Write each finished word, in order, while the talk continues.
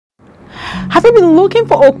Have you been looking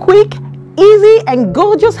for a quick, easy and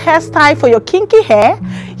gorgeous hairstyle for your kinky hair?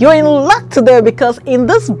 You're in luck today, because in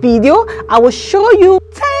this video I will show you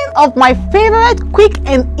 10 of my favorite quick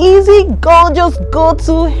and easy gorgeous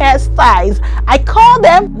go-to hairstyles. I call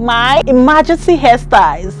them my emergency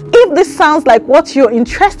hairstyles. If this sounds like what you're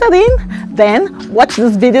interested in, then watch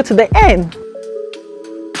this video to the end.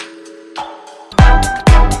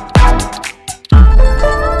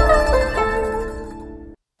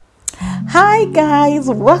 Hi guys,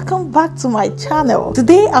 welcome back to my channel.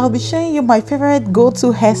 Today I'll be showing you my favorite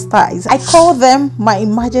go-to hairstyles. I call them my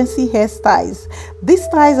emergency hairstyles. These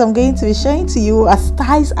styles I'm going to be showing to you are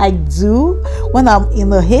styles I do when I'm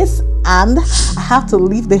in a haste and I have to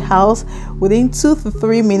leave the house within 2 to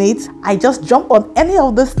 3 minutes. I just jump on any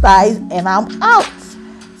of the styles and I'm out.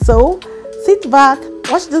 So sit back,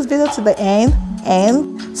 watch this video to the end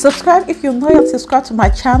and subscribe if you're not yet subscribed to my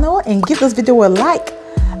channel, and give this video a like.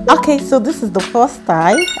 Okay, so this is the first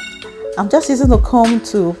style. I'm just using a comb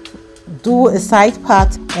to do a side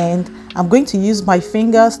part, and I'm going to use my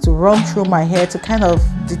fingers to run through my hair to kind of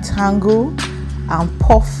detangle and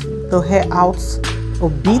puff the hair out a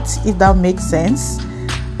bit, if that makes sense,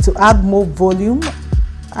 to add more volume.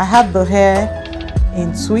 I had the hair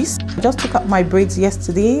in twist. I just took out my braids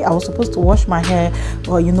yesterday. I was supposed to wash my hair,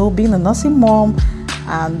 but you know, being a nursing mom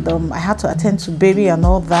and I had to attend to baby and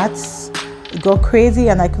all that, it got crazy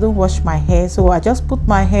and I couldn't wash my hair, so I just put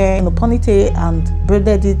my hair in a ponytail and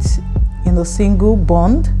braided it in a single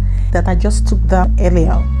bond that I just took down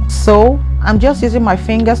earlier. So I'm just using my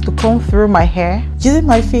fingers to comb through my hair, using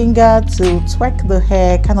my finger to twerk the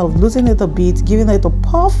hair, kind of loosen it a bit, giving it a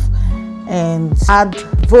puff and add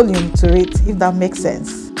volume to it, if that makes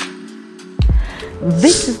sense.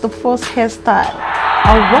 This is the first hairstyle.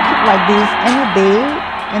 I'll rock it like this any day,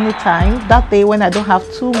 anytime. That day when I don't have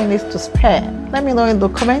 2 minutes to spare. Let me know in the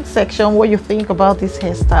comment section what you think about this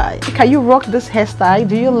hairstyle. Can you rock this hairstyle?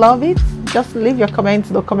 Do you love it? Just leave your comments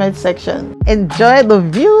in the comment section. Enjoy the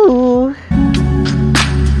view.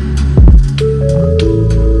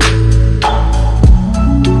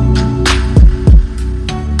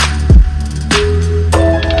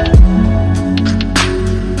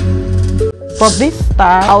 For this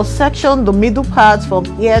style, I'll section the middle part from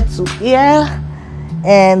ear to ear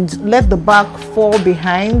and let the back fall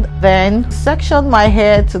behind, then section my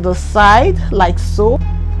hair to the side like so,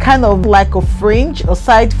 kind of like a fringe, a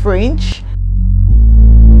side fringe.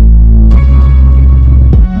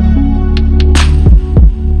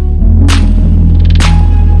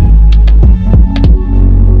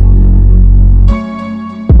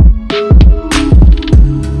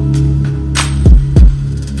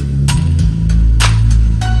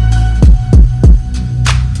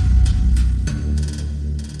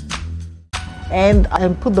 And I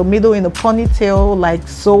put the middle in a ponytail like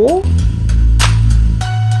so.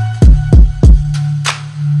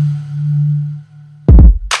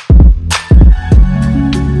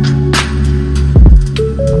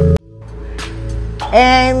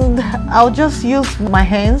 And I'll just use my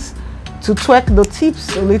hands to twerk the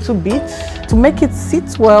tips a little bit to make it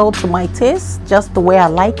sit well to my taste, just the way I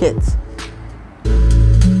like it.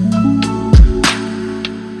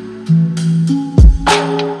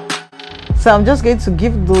 So I'm just going to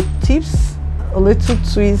give the tips a little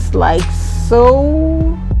twist like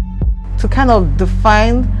so to kind of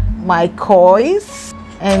define my coils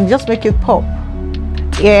and just make it pop.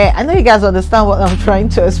 Yeah, I know you guys understand what I'm trying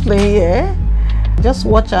to explain here. Just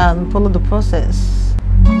watch and follow the process.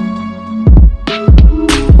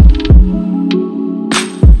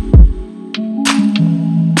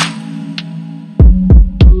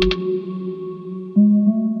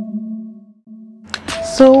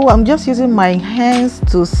 So I'm just using my hands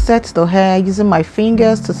to set the hair, using my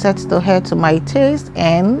fingers to set the hair to my taste,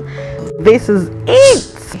 and this is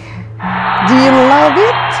it. Do you love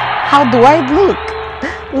it? How do I look?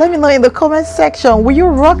 Let me know in the comment section. Will you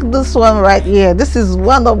rock this one right here? This is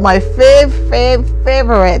one of my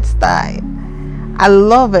favorite style. I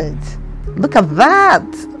love it. Look at that.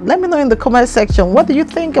 Let me know in the comment section, what do you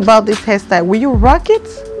think about this hairstyle? Will you rock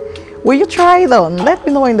it? Will you try it on? Let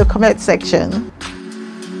me know in the comment section.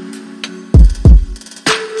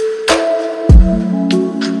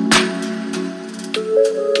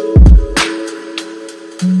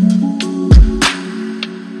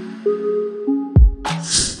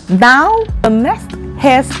 Now the next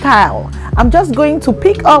hairstyle, I'm just going to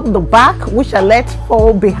pick up the back, which I let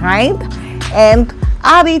fall behind, and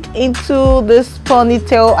add it into this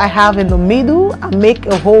ponytail I have in the middle and make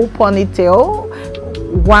a whole ponytail,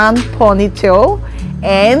 one ponytail,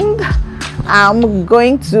 and I'm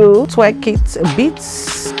going to twerk it a bit,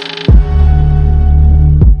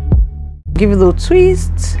 give it a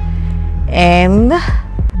twist, and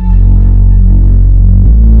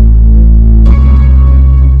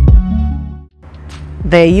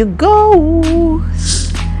there you go.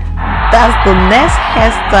 That's the next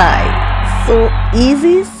hairstyle. So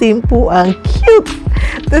easy, simple, and cute.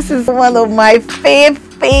 This is one of my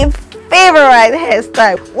favorite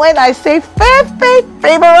hairstyle. When I say favorite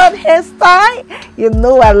hairstyle, you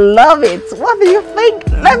know I love it. What do you think?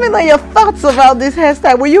 Let me know your thoughts about this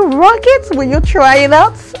hairstyle. Will you rock it? Will you try it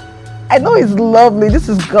out? I know it's lovely. This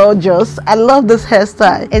is gorgeous. I love this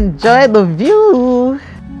hairstyle. Enjoy the view.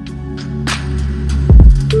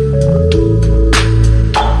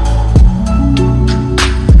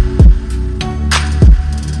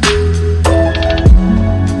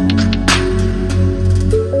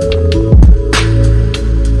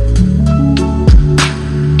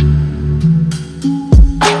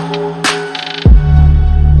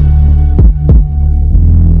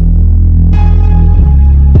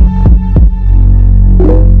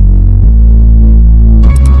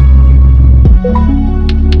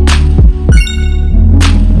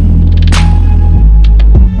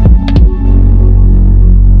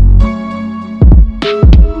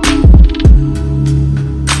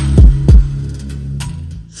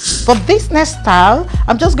 For this next style,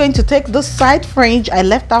 I'm just going to take the side fringe I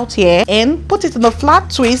left out here and put it in a flat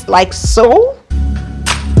twist like so.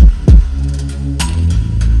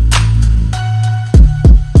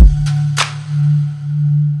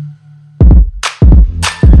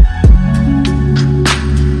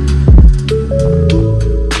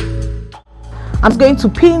 I'm going to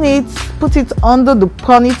pin it, put it under the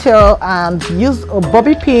ponytail, and use a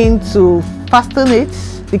bobby pin to fasten it,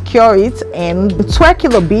 secure it, and twerk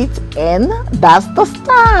it a bit, and that's the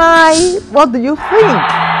style. What do you think?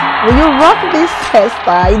 Will you rock this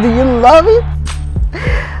hairstyle? Do you love it?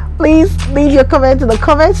 Please leave your comment in the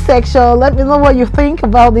comment section. Let me know what you think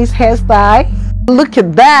about this hairstyle. Look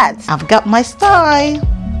at that. I've got my style.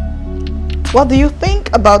 What do you think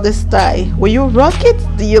about this style? Will you rock it?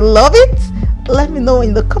 Do you love it? Let me know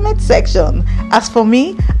in the comment section. As for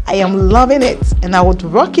me, I am loving it and I would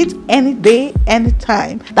rock it any day,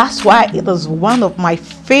 anytime. That's why it is one of my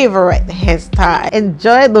favorite hairstyles.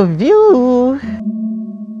 Enjoy the view.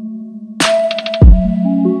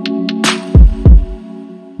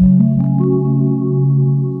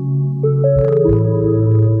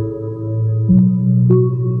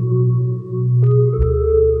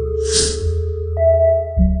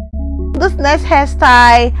 This next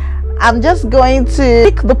hairstyle, I'm just going to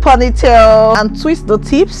pick the ponytail and twist the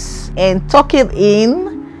tips and tuck it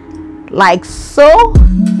in like so.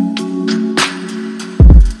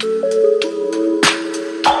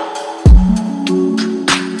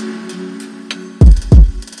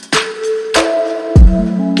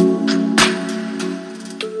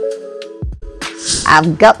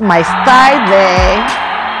 I've got my style there.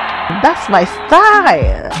 That's my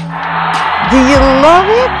style. Do you love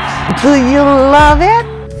it? Do you love it?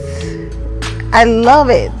 I love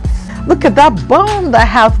it. Look at that bun I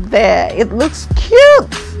have there. It looks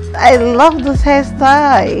cute. I love this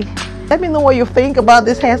hairstyle. Let me know what you think about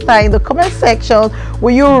this hairstyle in the comment section.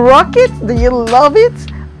 Will you rock it? Do you love it?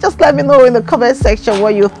 Just let me know in the comment section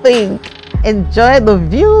what you think. Enjoy the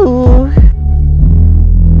view.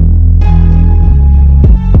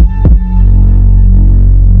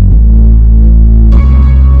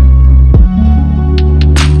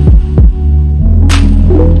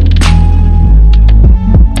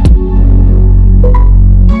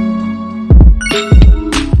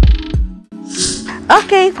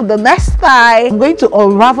 Okay, for the next style, I'm going to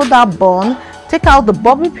unravel that bun, take out the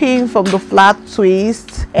bobby pin from the flat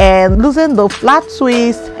twist and loosen the flat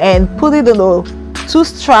twist and put it in a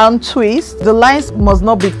 2-strand twist. The lines must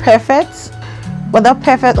not be perfect. Whether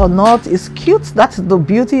perfect or not is cute. That's the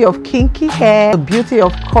beauty of kinky hair, the beauty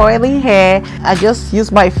of coily hair. I just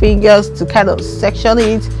use my fingers to kind of section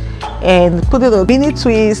it and put it in a mini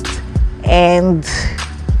twist, and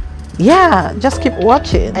yeah, just keep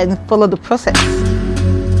watching and follow the process.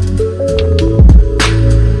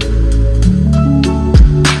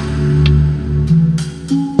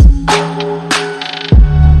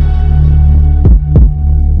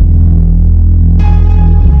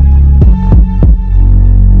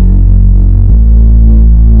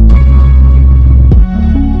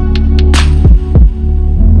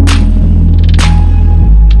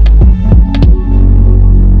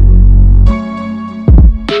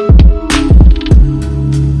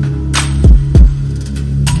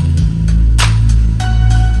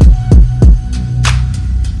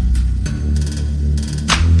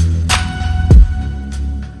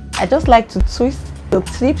 I just like to twist the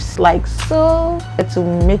tips like so to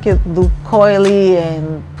make it look coily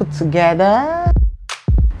and put together.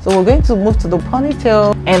 So we're going to move to the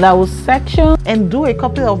ponytail, and I will section and do a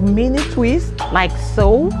couple of mini twists like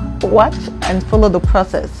so. Watch and follow the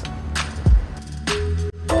process.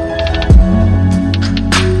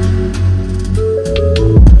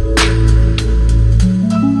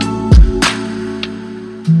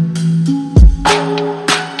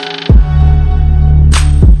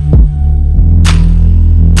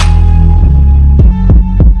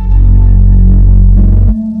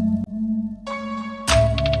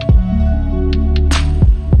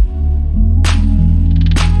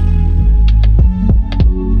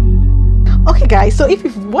 Guys, so if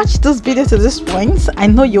you've watched this video to this point, I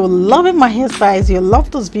know you're loving my hairstyles, you love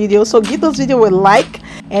those videos, so give this video a like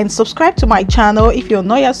and subscribe to my channel if you're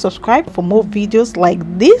not yet subscribed for more videos like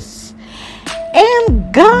this.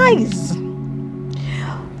 And guys,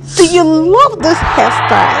 do you love this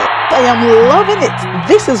hairstyle? I am loving it.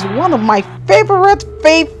 This is one of my favorite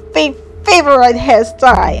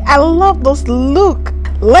hairstyle. I love this look.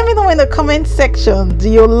 Let me know in the comment section, do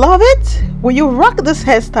you love it? Will you rock this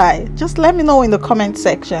hairstyle? Just let me know in the comment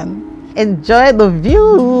section. Enjoy the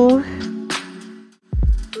view.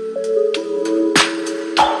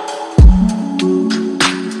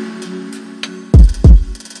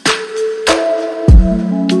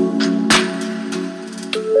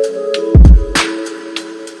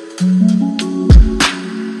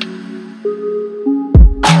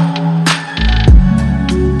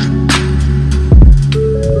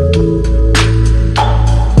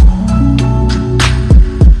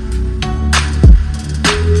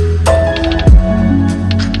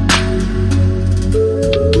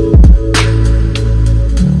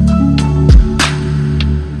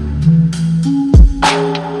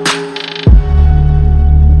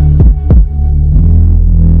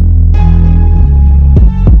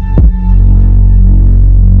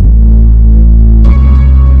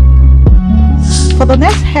 For the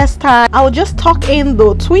next hairstyle, I will just tuck in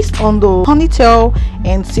the twist on the ponytail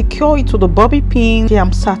and secure it to the bobby pin.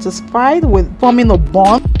 I'm satisfied with forming a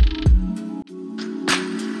bun.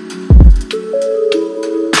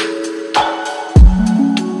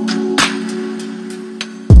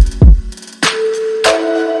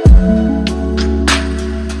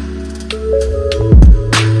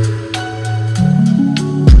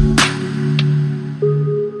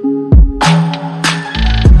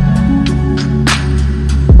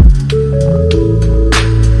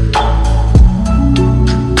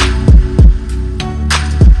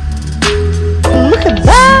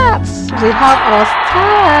 We have our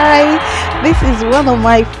style. This is one of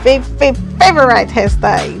my favorite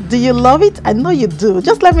hairstyle. Do you love it? I know you do.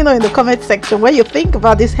 Just let me know in the comment section what you think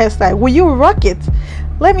about this hairstyle. Will you rock it?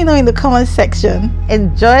 Let me know in the comment section.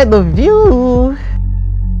 Enjoy the view.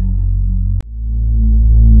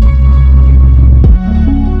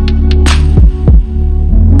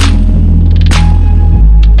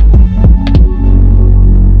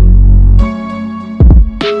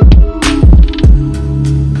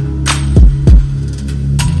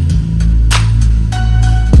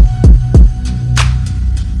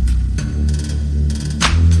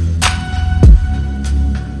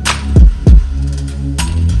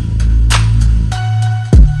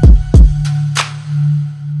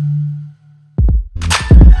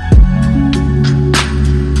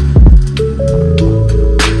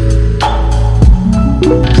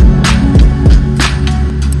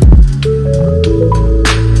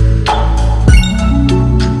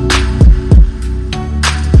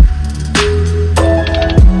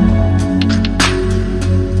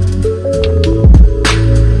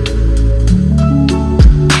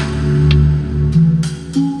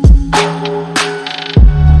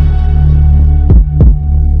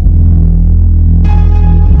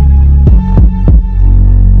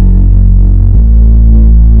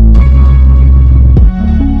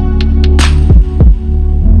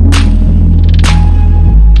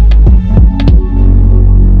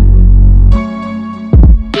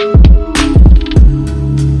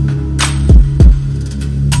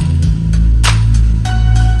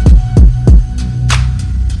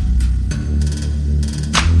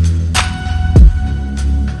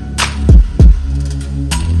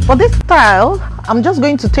 For this style, I'm just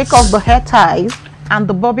going to take off the hair ties and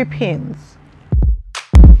the bobby pins.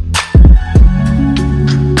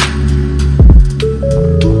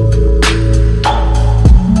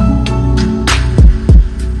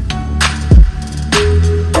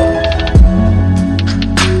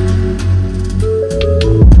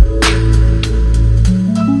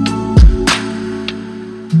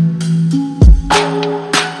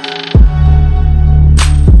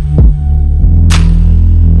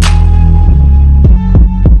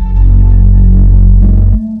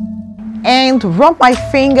 and rub my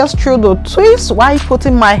fingers through the twists while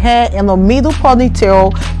putting my hair in a middle ponytail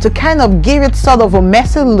to kind of give it sort of a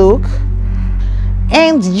messy look,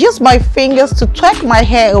 and use my fingers to twerk my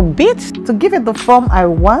hair a bit to give it the form I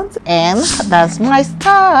want, and that's my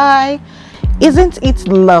style. Isn't it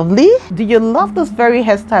lovely? Do you love this very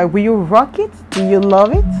hairstyle? Will you rock it? Do you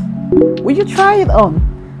love it? Will you try it on?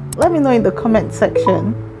 Let me know in the comment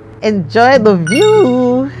section. Enjoy the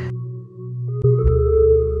view.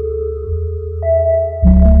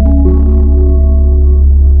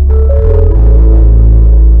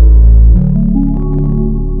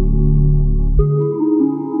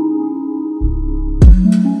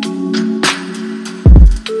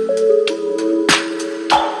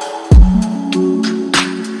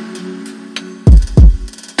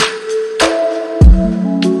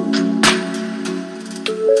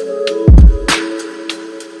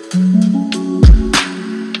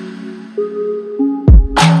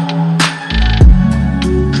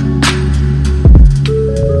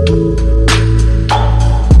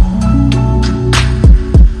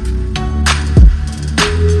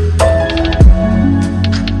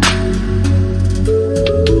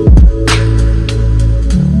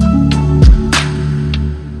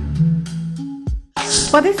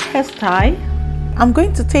 For this hairstyle, I'm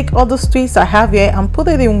going to take all those twists I have here and put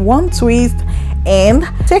it in one twist and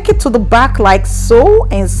take it to the back like so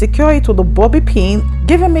and secure it with a bobby pin,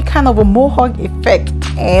 giving me kind of a mohawk effect.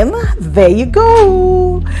 And there you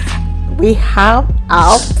go, we have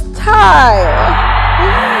our style.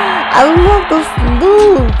 I love this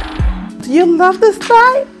look. Do you love this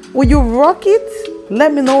style? Will you rock it?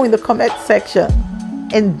 Let me know in the comment section.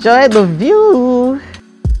 Enjoy the view.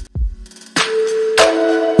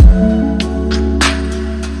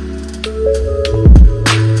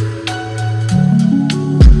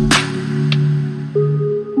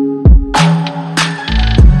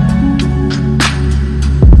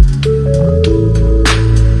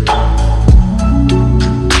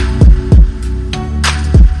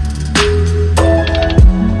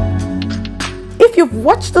 If you've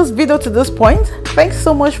watched this video to this point, thanks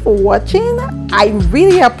so much for watching. I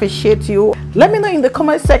really appreciate you. Let me know in the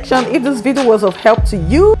comment section if this video was of help to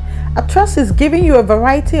you. I trust it's giving you a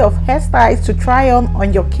variety of hairstyles to try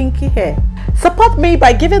on your kinky hair. Support me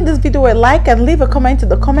by giving this video a like and leave a comment in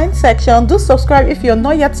the comment section. Do subscribe if you're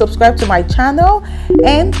not yet subscribed to my channel,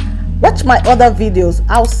 and watch my other videos.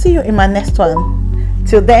 I'll see you in my next one.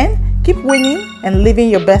 Till then, keep winning and living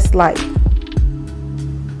your best life.